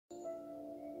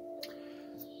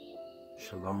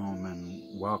Shalom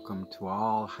and welcome to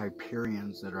all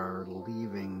Hyperions that are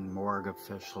leaving Morgue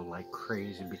Official like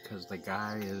crazy because the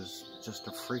guy is just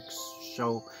a freak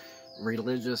show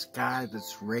religious guy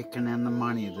that's raking in the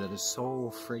money that is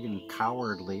so friggin'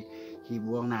 cowardly. He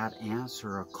will not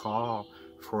answer a call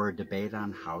for a debate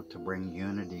on how to bring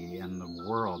unity in the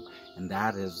world, and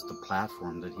that is the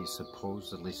platform that he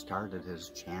supposedly started his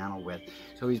channel with.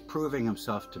 So he's proving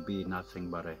himself to be nothing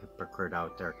but a hypocrite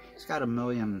out there. He's got a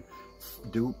million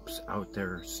dupes out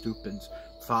there, stupids,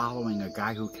 following a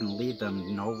guy who can lead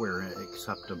them nowhere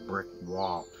except a brick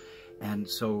wall. And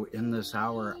so in this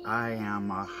hour, I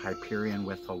am a Hyperion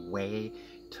with a way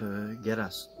to get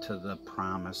us to the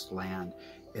promised land,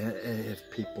 if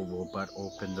people will but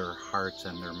open their hearts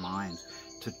and their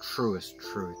minds to truest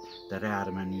truth, that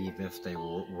Adam and Eve, if they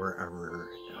were ever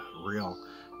real,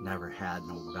 never had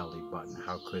no belly button.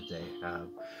 How could they have?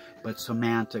 But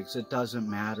semantics, it doesn't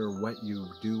matter what you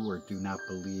do or do not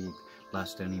believe,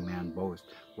 lest any man boast.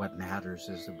 What matters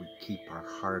is that we keep our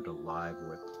heart alive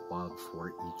with love for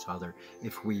each other.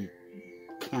 If we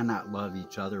cannot love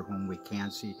each other whom we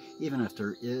can see, even if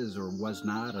there is or was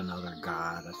not another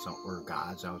God or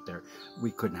gods out there, we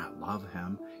could not love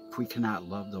him. If we cannot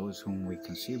love those whom we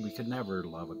can see, we could never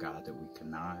love a God that we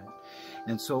cannot.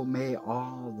 And so may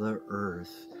all the earth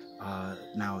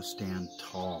now stand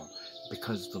tall,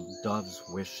 because the dove's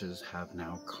wishes have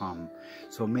now come.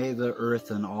 So may the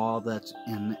earth and all that's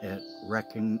in it,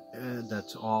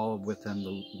 that's all within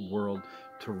the world,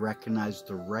 to recognize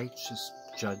the righteous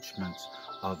judgments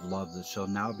of love that shall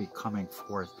now be coming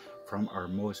forth from our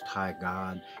Most High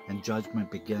God. And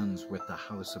judgment begins with the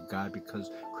house of God,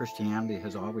 because Christianity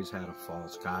has always had a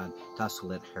false God.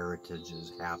 Desolate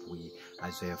heritages have we,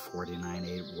 Isaiah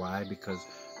 49:8. Why? Because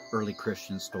early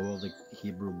Christians stole the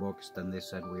Hebrew books, then they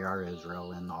said we are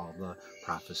Israel and all the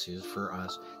prophecies for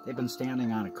us. They've been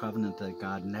standing on a covenant that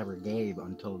God never gave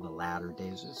until the latter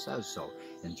days. It says so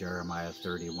in Jeremiah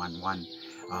 31:1.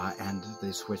 And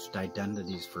they switched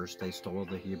identities. First they stole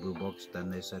the Hebrew books, then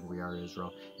they said we are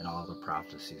Israel and all the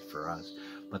prophecies for us.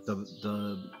 But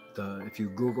if you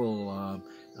Google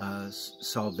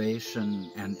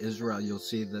salvation and Israel, you'll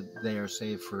see that they are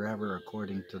saved forever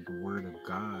according to the Word of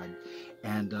God.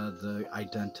 And the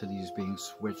identities being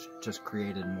switched just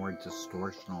created more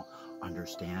distortional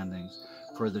understandings.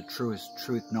 For the truest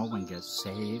truth, no one gets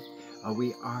saved.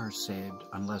 We are saved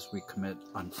unless we commit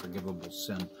unforgivable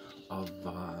sin of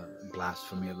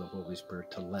blasphemy of the Holy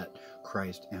Spirit, to let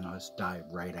Christ in us die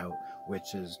right out,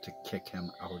 which is to kick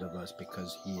him out of us,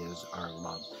 because he is our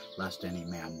love, lest any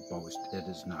man boast. It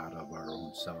is not of our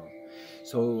own self.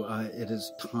 So it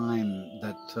is time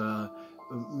that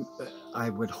I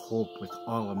would hope with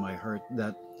all of my heart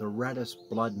that the reddest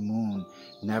blood moon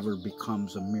never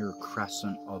becomes a mere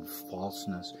crescent of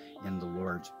falseness in the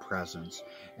Lord's presence.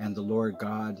 And the Lord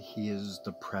God, he is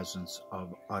the presence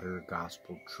of utter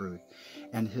gospel truth.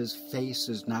 And his face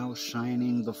is now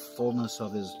shining the fullness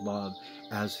of his love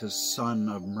as his Son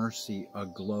of mercy,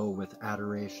 aglow with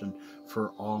adoration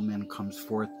for all men, comes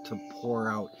forth to pour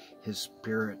out his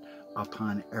Spirit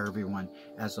upon everyone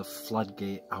as a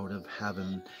floodgate out of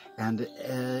heaven. And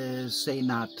say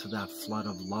not to that flood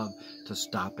of love to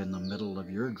stop in the middle of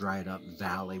your dried up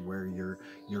valley, where your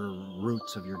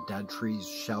roots of your dead trees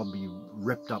shall be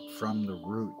ripped up from the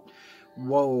root.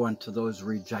 Woe unto those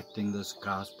rejecting this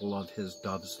gospel of his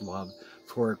dove's love,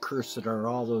 for accursed are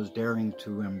all those daring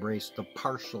to embrace the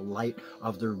partial light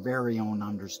of their very own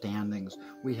understandings.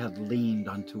 We have leaned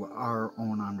unto our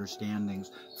own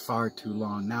understandings far too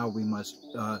long. Now we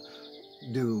must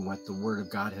do what the Word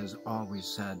of God has always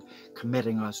said,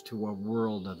 committing us to a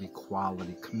world of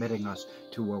equality, committing us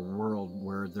to a world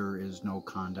where there is no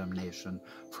condemnation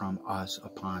from us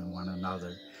upon one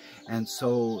another. And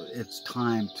so it's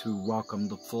time to welcome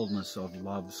the fullness of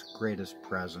love's greatest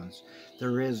presence.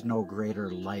 There is no greater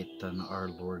light than our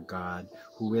Lord God,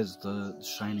 who is the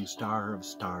shining star of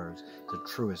stars, the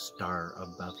truest star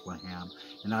of Bethlehem.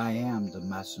 And I am the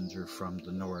messenger from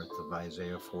the north of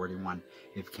Isaiah 41,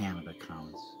 if Canada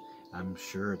counts. I'm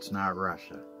sure it's not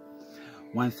Russia.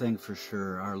 One thing for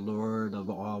sure, our Lord of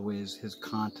always, his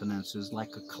countenance is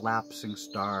like a collapsing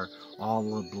star,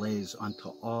 all ablaze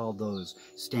unto all those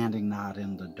standing not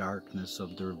in the darkness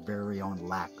of their very own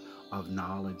lack of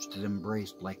knowledge, that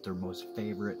embraced like their most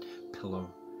favorite pillow.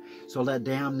 So let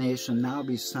damnation now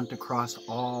be sent across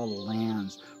all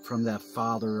lands from that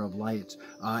Father of lights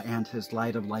and his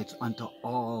light of lights unto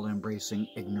all embracing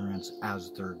ignorance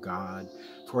as their God.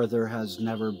 For there has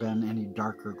never been any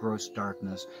darker gross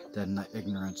darkness than the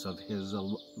ignorance of his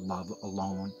love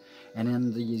alone. And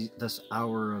in this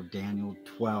hour of Daniel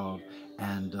 12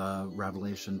 and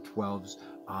Revelation 12's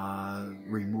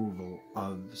removal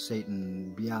of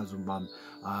Satan, Beelzebub,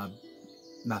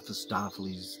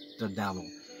 Mephistopheles, the devil.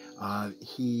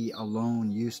 He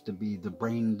alone used to be the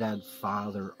brain-dead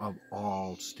father of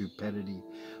all stupidity,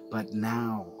 but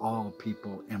now all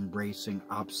people embracing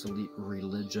obsolete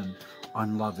religion,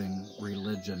 unloving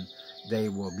religion, they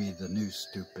will be the new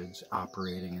stupids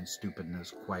operating in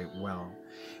stupidness quite well.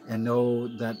 And know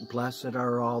that blessed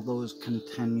are all those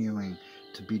continuing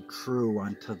to be true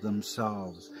unto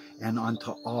themselves, and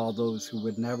unto all those who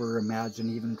would never imagine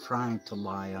even trying to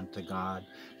lie unto God.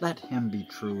 Let him be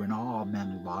true, and all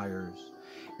men liars.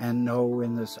 And know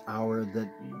in this hour that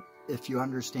if you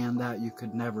understand that, you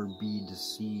could never be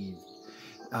deceived.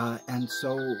 And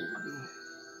so,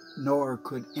 nor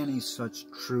could any such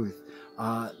truth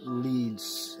lead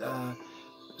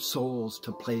souls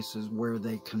to places where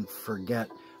they can forget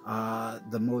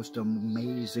the most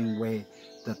amazing way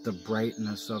that the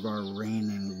brightness of our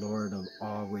reigning Lord of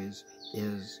always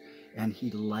is, and he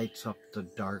lights up the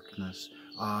darkness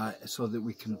so that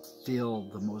we can feel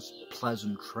the most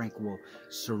pleasant, tranquil,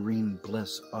 serene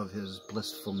bliss of his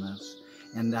blissfulness,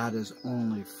 and that is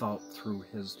only felt through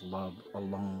his love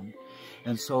alone.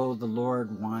 And so the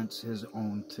Lord wants his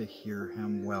own to hear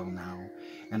him well now,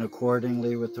 and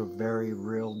accordingly, with a very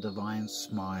real divine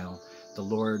smile, the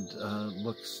Lord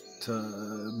looks to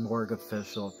Morg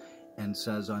Official and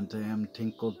says unto him,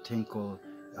 "Tinkle, tinkle,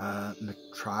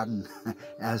 McTrodden,"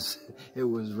 as it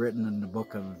was written in the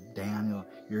book of Daniel,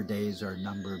 "Your days are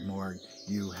numbered, Morg.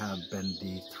 You have been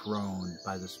dethroned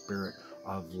by the Spirit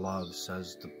of love,"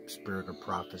 says the Spirit of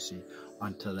prophecy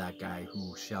unto that guy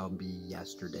who shall be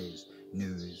yesterday's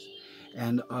news.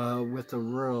 And with a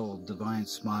real divine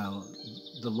smile,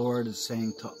 the Lord is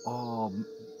saying to all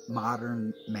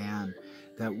modern man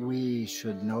that we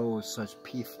should know such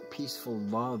peaceful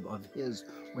love of his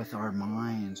with our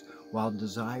minds, while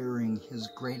desiring his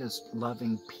greatest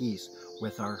loving peace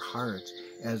with our hearts,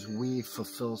 as we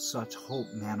fulfill such hope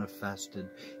manifested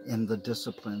in the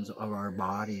disciplines of our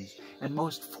bodies. And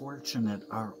most fortunate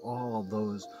are all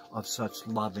those of such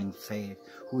loving faith,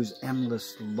 whose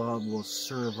endless love will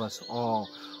serve us all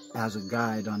as a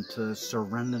guide unto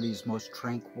serenity's most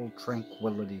tranquil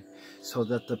tranquility, so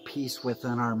that the peace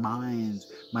within our minds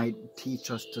might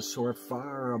teach us to soar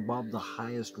far above the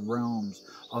highest realms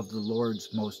of the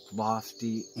Lord's most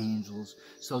lofty angels,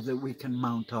 so that we can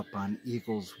mount up on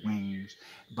eagle's wings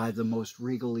by the most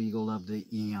regal eagle of the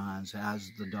eons,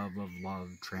 as the dove of love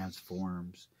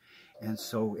transforms. And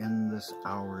so in this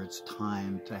hour, it's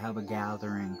time to have a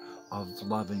gathering of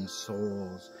loving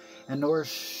souls. And nor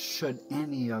should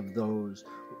any of those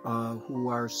who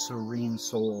are serene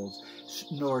souls,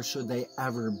 nor should they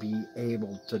ever be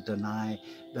able to deny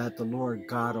that the Lord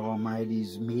God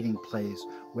Almighty's meeting place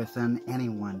within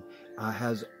anyone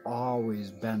has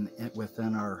always been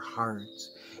within our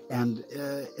hearts. And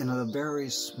in a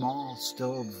very small,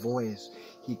 still voice,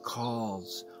 he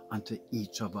calls unto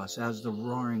each of us, as the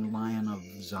roaring lion of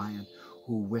Zion,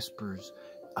 who whispers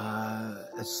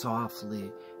as softly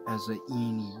as a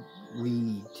eeny,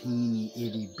 weeny, teeny,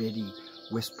 itty bitty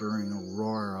whispering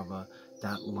roar of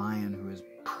that lion who is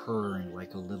purring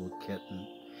like a little kitten.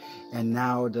 And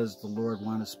now does the Lord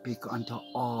want to speak unto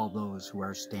all those who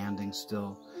are standing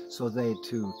still, so they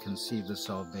too can see the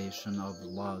salvation of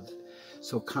love.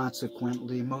 So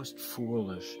consequently, most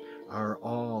foolish are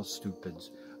all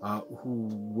stupids who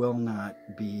will not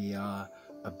be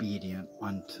obedient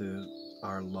unto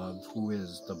our love, who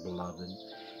is the beloved.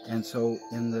 And so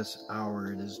in this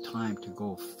hour, it is time to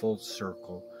go full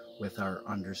circle with our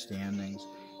understandings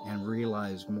and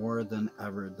realize more than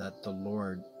ever that the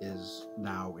Lord is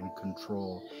now in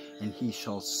control, and he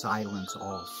shall silence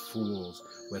all fools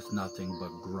with nothing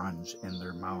but grunge in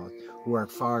their mouth, who are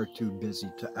far too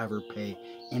busy to ever pay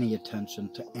any attention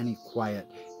to any quiet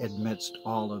amidst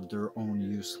all of their own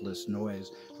useless noise.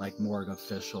 Like Morg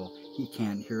Official, he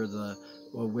can't hear the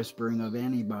whispering of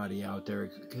anybody out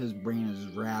there. His brain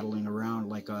is rattling around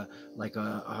like a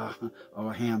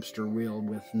hamster wheel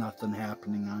with nothing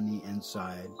happening on the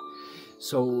inside.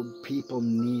 So people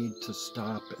need to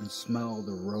stop and smell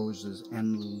the roses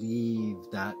and leave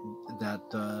that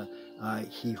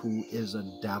he who is a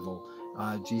devil.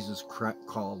 Jesus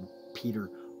called Peter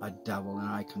a devil, and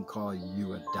I can call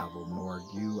you a devil, Morg.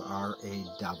 You are a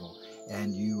devil,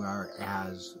 and you are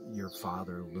as your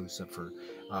father Lucifer,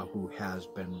 who has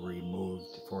been removed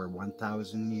for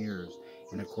 1,000 years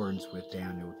in accordance with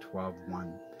Daniel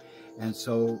 12:1. And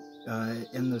so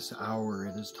in this hour,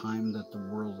 it is time that the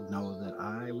world know that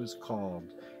I was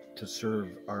called to serve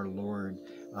our Lord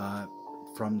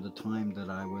from the time that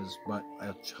I was but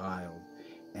a child.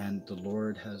 And the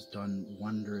Lord has done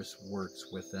wondrous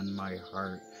works within my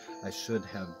heart. I should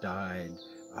have died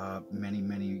many,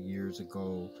 many years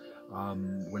ago.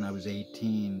 When I was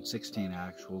 16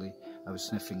 actually, I was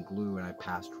sniffing glue and I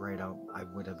passed right out. I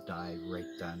would have died right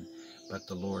then, but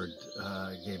the Lord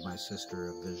gave my sister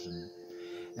a vision.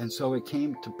 And so it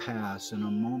came to pass in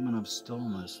a moment of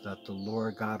stillness that the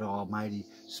Lord God Almighty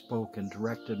spoke and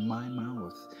directed my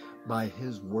mouth by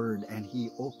His word, and He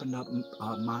opened up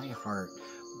my heart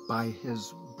by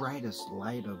His brightest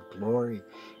light of glory.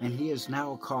 And He has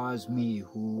now caused me,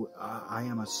 who I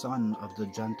am a son of the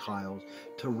Gentiles,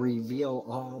 to reveal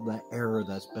all the error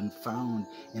that's been found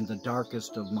in the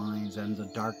darkest of minds and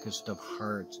the darkest of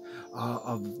hearts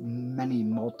of many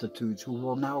multitudes, who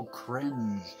will now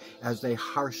cringe as they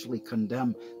harshly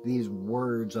condemn these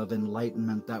words of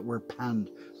enlightenment that were penned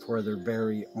for their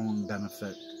very own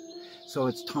benefit. So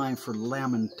it's time for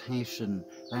lamentation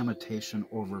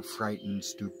over frightened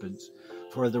stupids.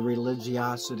 For the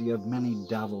religiosity of many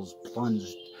devils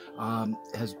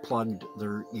has plugged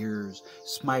their ears,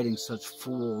 smiting such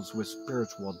fools with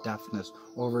spiritual deafness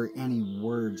over any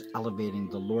words elevating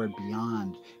the Lord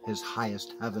beyond His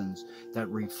highest heavens, that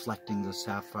reflecting the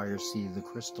sapphire sea, the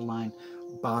crystalline,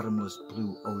 bottomless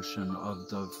blue ocean of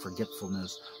the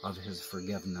forgetfulness of His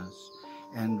forgiveness.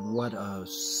 And what a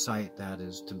sight that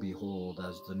is to behold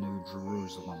as the new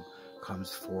Jerusalem comes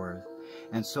forth.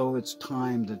 And so it's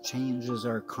time, the changes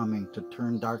are coming to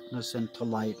turn darkness into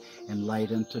light and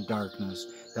light into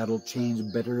darkness. That'll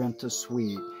change bitter into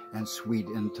sweet and sweet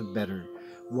into bitter.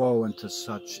 Woe unto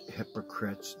such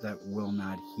hypocrites that will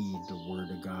not heed the word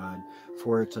of God,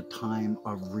 for it's a time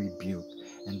of rebuke,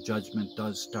 and judgment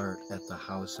does start at the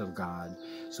house of God.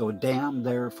 So damn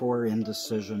therefore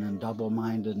indecision and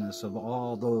double-mindedness of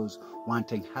all those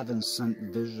wanting heaven-sent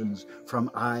visions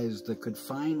from eyes that could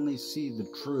finally see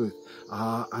the truth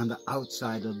on the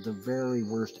outside of the very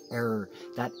worst error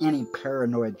that any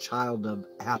paranoid child of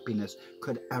happiness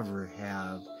could ever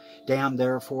have. Damn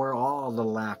therefore all the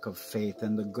lack of faith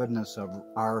in the goodness of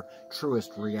our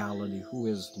truest reality, who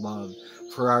is love.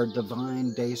 For our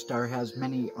divine day star has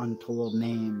many untold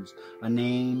names. A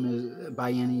name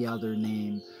by any other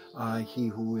name. He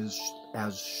who is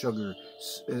as sugar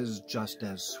is just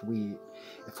as sweet.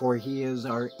 For He is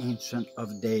our Ancient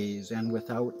of Days, and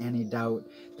without any doubt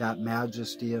that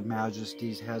Majesty of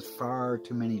Majesties has far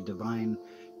too many divine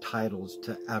titles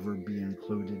to ever be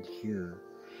included here.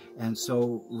 And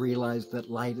so realize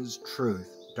that light is truth,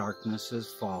 darkness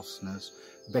is falseness,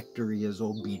 victory is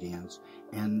obedience,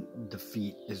 and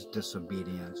defeat is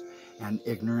disobedience. And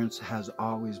ignorance has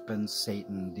always been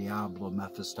Satan, Diablo,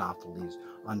 Mephistopheles,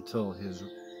 until his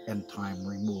end-time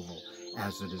removal,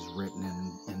 as it is written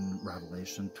in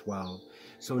Revelation 12.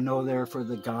 So know therefore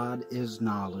that God is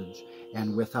knowledge,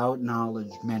 and without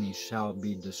knowledge many shall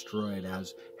be destroyed,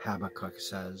 as Habakkuk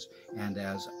says, and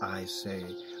as I say,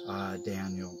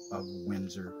 Daniel of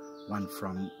Windsor, one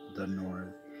from the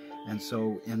north. And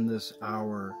so in this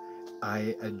hour,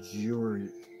 I adjure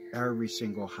every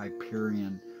single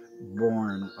Hyperion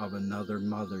born of another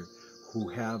mother who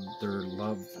have their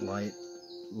love light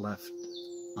left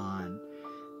on,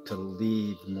 to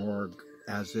leave morgue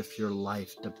as if your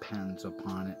life depends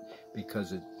upon it,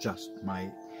 because it just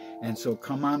might. And so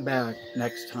come on back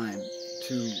next time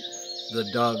to the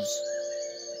Dove's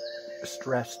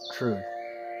stressed truth,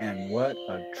 and what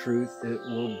a truth it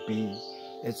will be.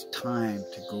 It's time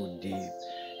to go deep.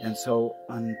 And so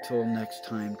until next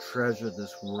time, treasure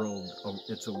this world.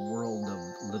 It's a world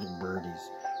of little birdies.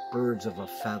 Birds of a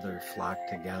feather flock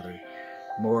together.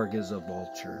 Morg is a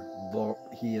vulture.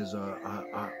 He is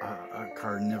a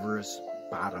carnivorous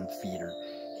bottom feeder.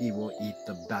 He will eat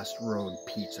the best road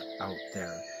pizza out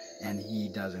there, and he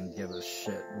doesn't give a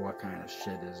shit what kind of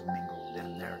shit is mingled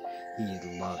in there.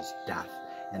 He loves death,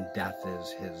 and death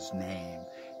is his name.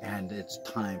 And it's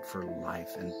time for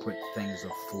life, and put things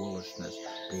of foolishness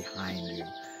behind you.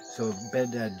 So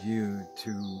bid adieu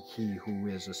to he who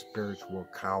is a spiritual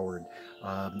coward,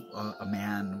 a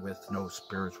man with no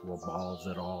spiritual balls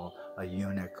at all, a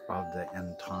eunuch of the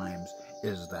end times,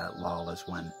 is that lawless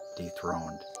one,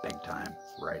 dethroned big time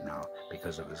right now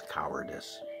because of his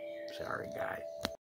cowardice. Sorry, guy.